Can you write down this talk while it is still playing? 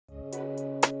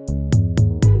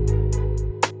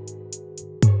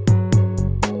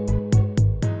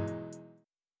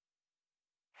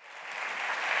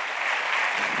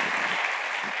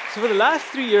So for the last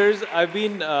 3 years, I've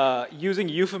been using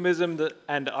euphemism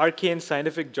and arcane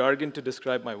scientific jargon to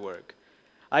describe my work.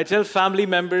 I tell family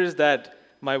members that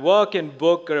my work and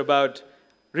book are about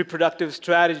reproductive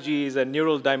strategies and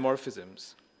neural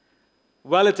dimorphisms.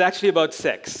 Well, it's actually about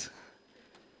sex.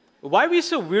 Why are we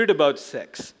so weird about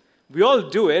sex? We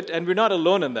all do it, and we're not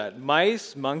alone in that.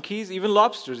 Mice, monkeys, even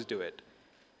lobsters do it.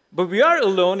 But we are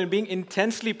alone in being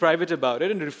intensely private about it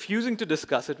and refusing to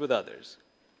discuss it with others.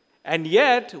 And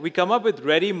yet, we come up with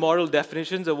ready moral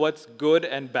definitions of what's good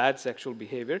and bad sexual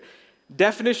behavior,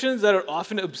 definitions that are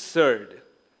often absurd.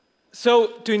 So,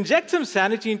 to inject some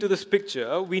sanity into this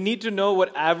picture, we need to know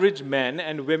what average men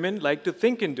and women like to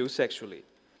think and do sexually.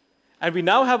 And we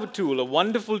now have a tool, a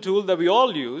wonderful tool that we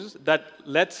all use that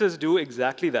lets us do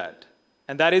exactly that.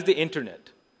 And that is the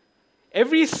internet.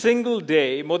 Every single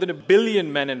day, more than 1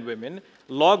 billion men and women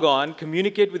log on,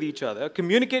 communicate with each other,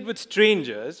 communicate with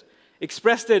strangers,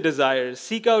 express their desires,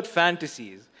 seek out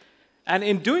fantasies, and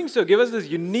in doing so, give us this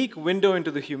unique window into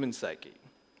the human psyche.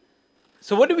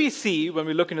 So what do we see when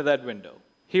we look into that window?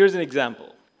 Here's an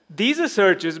example. These are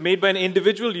searches made by an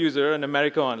individual user on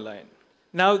America Online.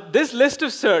 Now, this list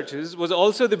of searches was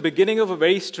also the beginning of a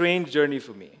very strange journey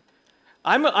for me.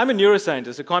 I'm a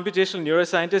neuroscientist, a computational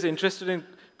neuroscientist interested in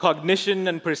cognition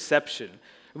and perception.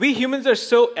 We humans are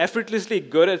so effortlessly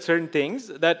good at certain things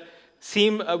that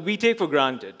we take for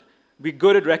granted. We're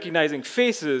good at recognizing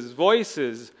faces,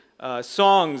 voices,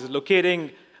 songs,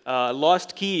 locating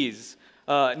lost keys,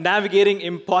 navigating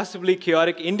impossibly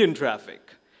chaotic Indian traffic.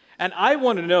 And I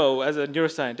want to know, as a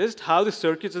neuroscientist, how the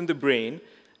circuits in the brain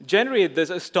generate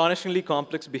this astonishingly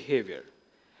complex behavior.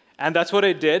 And that's what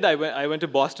I did. I went to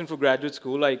Boston for graduate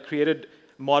school. I created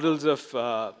models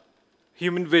of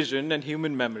human vision and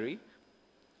human memory.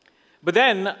 But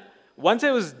then, once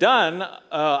I was done,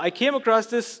 I came across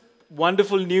this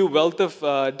wonderful new wealth of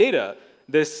data,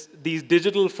 these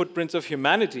digital footprints of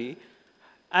humanity.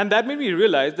 And that made me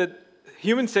realize that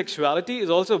human sexuality is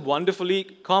also wonderfully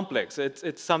complex.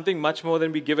 It's something much more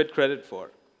than we give it credit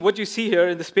for. What you see here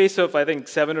in the space of, I think,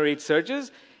 7 or 8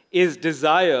 searches is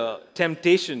desire,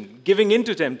 temptation, giving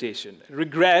into temptation,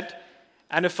 regret,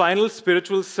 and a final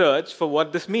spiritual search for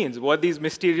what this means, what these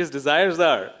mysterious desires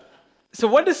are. So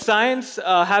what does science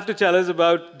have to tell us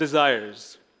about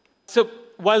desires? So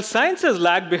while science has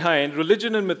lagged behind,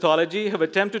 religion and mythology have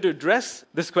attempted to address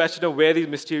this question of where these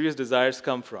mysterious desires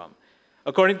come from.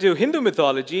 According to Hindu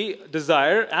mythology,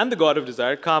 desire and the god of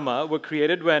desire, Kama, were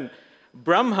created when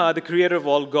Brahma, the creator of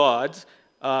all gods,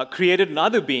 created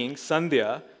another being,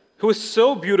 Sandhya, who was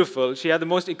so beautiful. She had the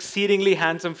most exceedingly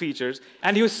handsome features.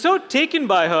 And he was so taken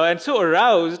by her and so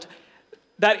aroused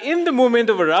that in the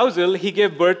moment of arousal, he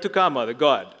gave birth to Kama, the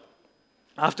god.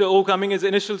 After overcoming his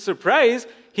initial surprise,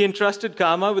 he entrusted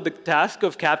Kama with the task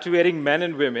of captivating men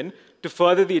and women to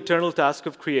further the eternal task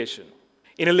of creation.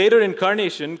 In a later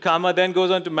incarnation, Kama then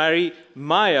goes on to marry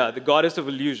Maya, the goddess of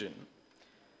illusion.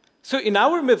 So in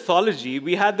our mythology,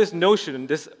 we had this notion,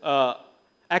 this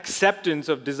acceptance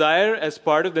of desire as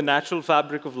part of the natural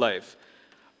fabric of life.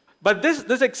 But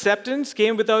this acceptance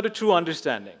came without a true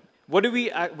understanding. Where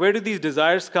do these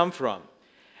desires come from?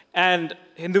 And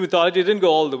Hindu mythology didn't go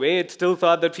all the way. It still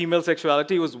thought that female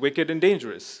sexuality was wicked and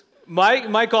dangerous.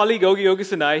 My colleague, Yogi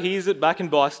Yogis, and I, he's back in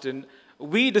Boston,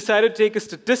 we decided to take a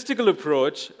statistical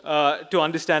approach to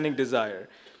understanding desire.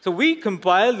 So we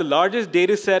compiled the largest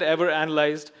data set ever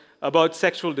analyzed about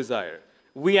sexual desire.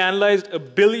 We analyzed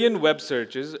 1 billion web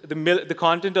searches, the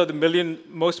content of the 1 million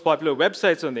most popular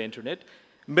websites on the internet,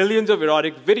 millions of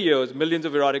erotic videos, millions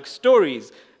of erotic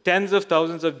stories, tens of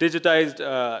thousands of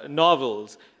digitized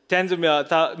novels, tens of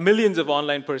millions of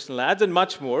online personal ads, and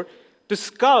much more, to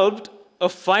sculpt a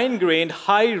fine-grained,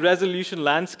 high-resolution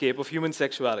landscape of human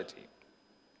sexuality.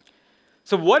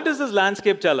 So what does this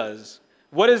landscape tell us?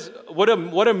 What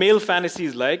are male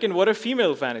fantasies like, and what are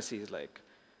female fantasies like?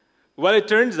 Well, it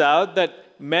turns out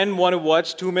that men want to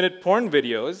watch 2-minute porn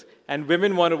videos, and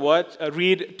women want to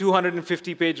read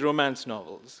 250-page romance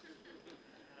novels.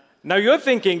 Now you're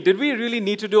thinking, did we really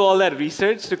need to do all that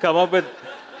research to come up with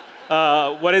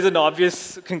what is an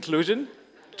obvious conclusion?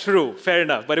 True, fair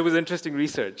enough, but it was interesting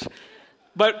research.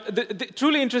 But the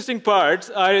truly interesting parts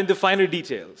are in the finer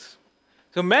details.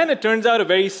 So men, it turns out, are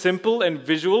very simple and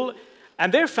visual,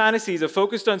 and their fantasies are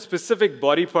focused on specific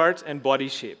body parts and body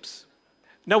shapes.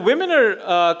 Now, women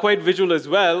are quite visual as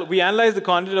well. We analyzed the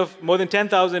content of more than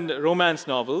 10,000 romance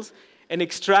novels and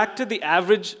extracted the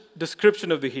average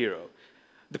description of the hero.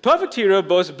 The perfect hero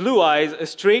boasts blue eyes, a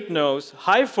straight nose,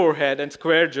 high forehead, and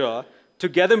square jaw,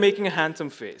 together making a handsome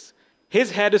face.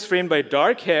 His head is framed by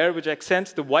dark hair, which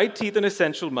accents the white teeth in his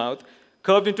sensual mouth,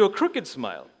 curved into a crooked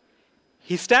smile.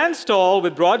 He stands tall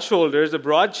with broad shoulders, a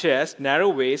broad chest, narrow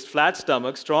waist, flat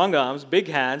stomach, strong arms, big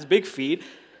hands, big feet,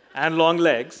 and long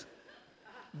legs,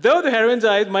 though the heroine's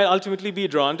eyes might ultimately be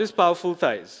drawn to his powerful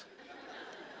thighs.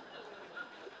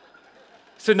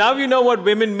 So now you know what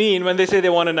women mean when they say they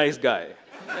want a nice guy.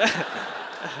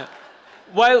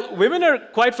 While women are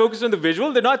quite focused on the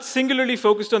visual, they're not singularly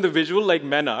focused on the visual like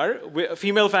men are.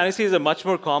 Female fantasies are much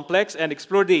more complex and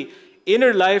explore the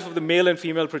inner life of the male and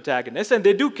female protagonists, and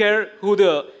they do care who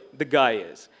the guy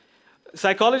is.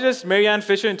 Psychologists Marianne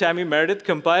Fisher and Tammy Meredith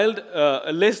compiled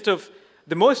a list of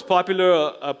the most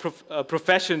popular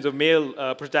professions of male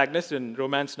protagonists in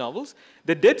romance novels.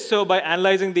 They did so by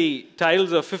analyzing the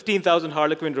titles of 15,000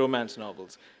 Harlequin romance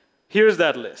novels. Here's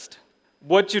that list.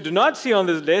 What you do not see on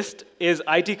this list is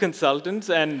IT consultants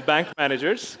and bank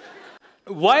managers.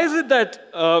 Why is it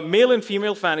that male and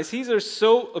female fantasies are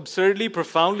so absurdly,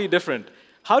 profoundly different?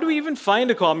 How do we even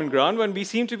find a common ground when we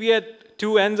seem to be at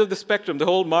two ends of the spectrum, the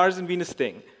whole Mars and Venus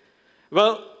thing?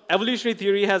 Well, evolutionary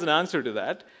theory has an answer to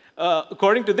that.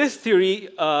 According to this theory,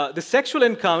 the sexual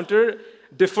encounter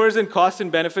differs in costs and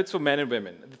benefits for men and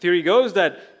women. The theory goes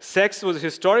that sex was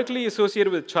historically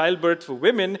associated with childbirth for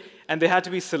women, and they had to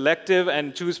be selective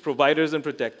and choose providers and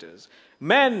protectors.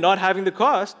 Men, not having the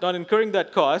cost, not incurring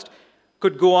that cost,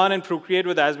 could go on and procreate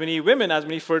with as many women, as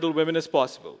many fertile women as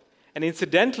possible. And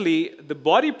incidentally, the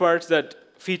body parts that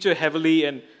feature heavily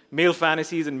in male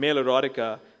fantasies and male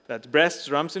erotica, that's breasts,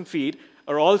 rumps, and feet,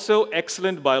 are also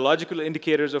excellent biological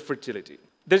indicators of fertility.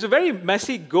 There's a very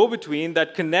messy go-between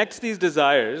that connects these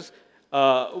desires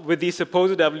with these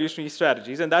supposed evolutionary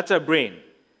strategies, and that's our brain.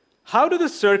 How do the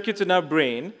circuits in our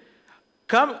brain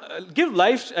give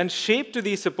life and shape to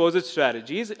these supposed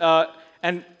strategies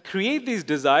and create these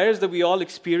desires that we all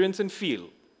experience and feel?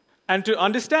 And to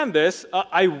understand this,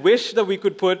 I wish that we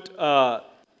could put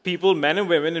people, men and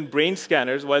women, in brain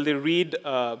scanners while they read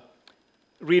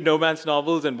romance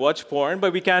novels and watch porn,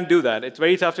 but we can't do that. It's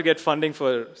very tough to get funding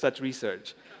for such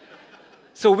research.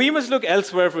 So we must look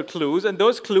elsewhere for clues, and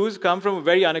those clues come from a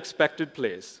very unexpected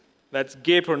place. That's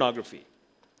gay pornography.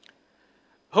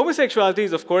 Homosexuality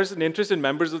is, of course, an interest in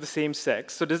members of the same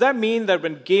sex. So does that mean that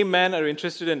when gay men are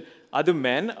interested in other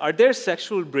men, are their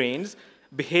sexual brains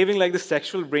behaving like the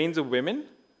sexual brains of women?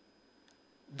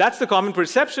 That's the common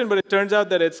perception, but it turns out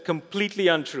that it's completely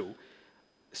untrue.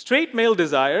 Straight male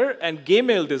desire and gay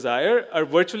male desire are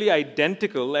virtually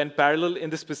identical and parallel in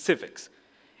the specifics.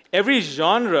 Every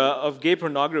genre of gay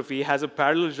pornography has a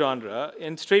parallel genre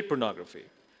in straight pornography.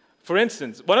 For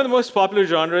instance, one of the most popular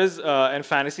genres and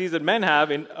fantasies that men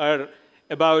have are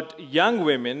about young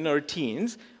women or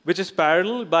teens, which is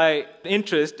paralleled by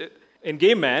interest in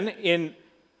gay men in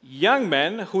young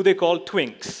men who they call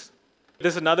twinks.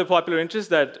 There's another popular interest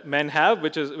that men have,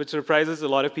 which surprises a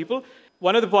lot of people.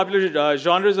 One of the popular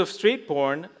genres of straight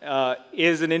porn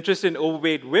is an interest in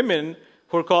overweight women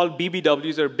who are called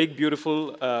BBWs, or big,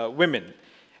 beautiful women.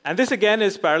 And this, again,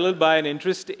 is paralleled by an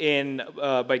interest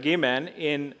by gay men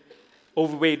in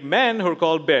overweight men who are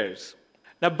called bears.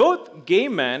 Now, both gay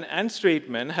men and straight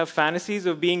men have fantasies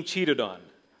of being cheated on.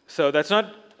 So that's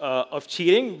not of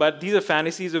cheating, but these are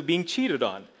fantasies of being cheated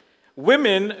on.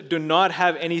 Women do not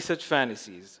have any such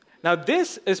fantasies. Now,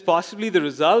 this is possibly the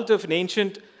result of an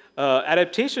ancient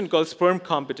adaptation called sperm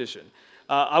competition.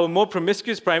 Our more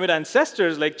promiscuous primate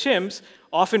ancestors, like chimps,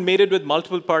 often mated with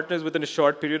multiple partners within a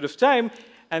short period of time,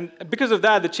 and because of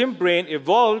that, the chimp brain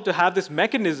evolved to have this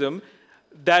mechanism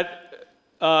that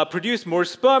produced more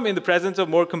sperm in the presence of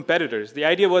more competitors. The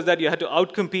idea was that you had to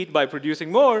outcompete by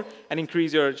producing more and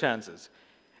increase your chances.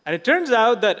 And it turns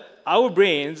out that our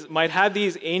brains might have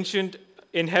these ancient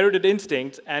inherited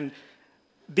instincts, and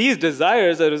these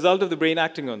desires are a result of the brain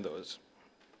acting on those.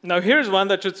 Now, here's one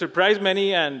that should surprise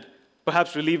many and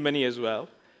perhaps relieve many as well.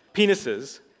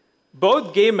 Penises.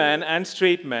 Both gay men and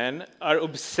straight men are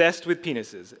obsessed with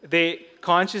penises. They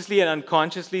consciously and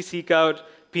unconsciously seek out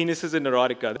penises in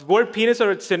erotica. The word penis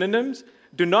or its synonyms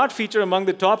do not feature among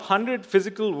the top 100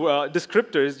 physical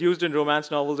descriptors used in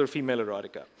romance novels or female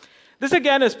erotica. This,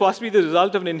 again, is possibly the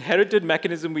result of an inherited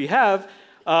mechanism we have,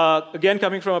 again,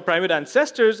 coming from our primate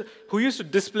ancestors who used to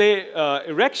display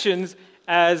erections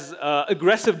as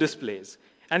aggressive displays.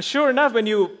 And sure enough, when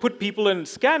you put people in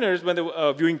scanners when they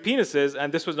were viewing penises,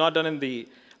 and this was not done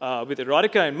with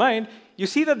erotica in mind, you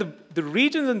see that the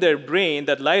regions in their brain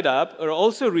that light up are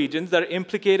also regions that are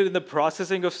implicated in the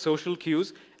processing of social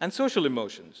cues and social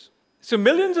emotions. So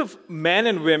millions of men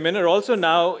and women are also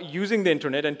now using the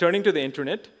internet and turning to the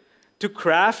internet to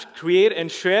craft, create,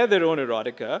 and share their own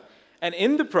erotica, and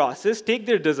in the process take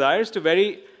their desires to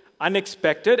very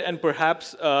unexpected and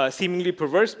perhaps seemingly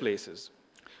perverse places.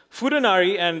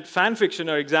 Futanari and fan fiction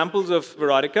are examples of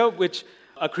erotica which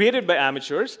are created by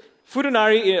amateurs.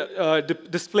 Futanari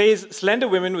displays slender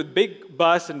women with big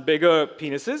busts and bigger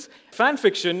penises. Fan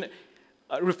fiction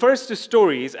refers to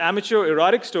stories, amateur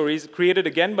erotic stories, created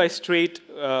again by straight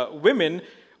women,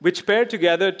 which pair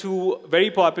together two very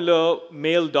popular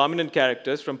male dominant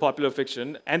characters from popular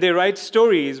fiction, and they write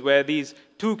stories where these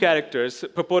two characters,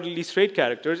 purportedly straight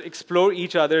characters, explore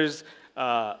each other's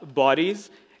bodies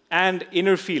and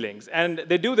inner feelings. And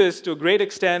they do this to a great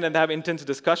extent and have intense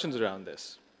discussions around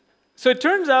this. So it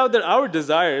turns out that our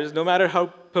desires, no matter how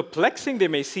perplexing they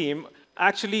may seem,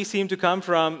 actually seem to come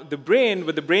from the brain,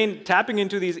 with the brain tapping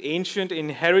into these ancient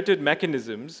inherited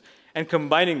mechanisms and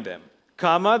combining them.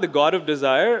 Kama, the god of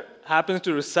desire, happens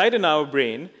to reside in our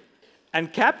brain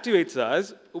and captivates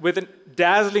us with a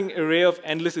dazzling array of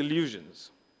endless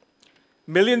illusions.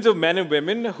 Millions of men and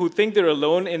women who think they're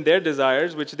alone in their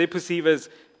desires, which they perceive as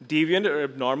deviant or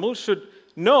abnormal, should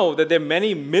know that there are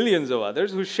many millions of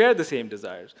others who share the same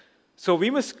desires. So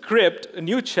we must script a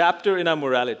new chapter in our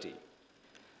morality.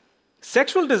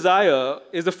 Sexual desire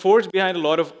is the force behind a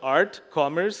lot of art,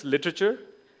 commerce, literature.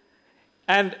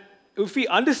 And if we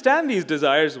understand these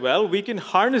desires well, we can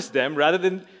harness them rather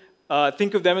than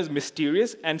think of them as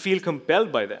mysterious and feel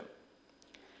compelled by them.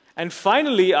 And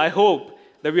finally, I hope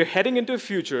that we're heading into a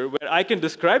future where I can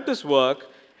describe this work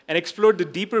and explore the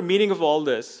deeper meaning of all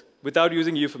this without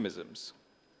using euphemisms.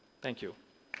 Thank you.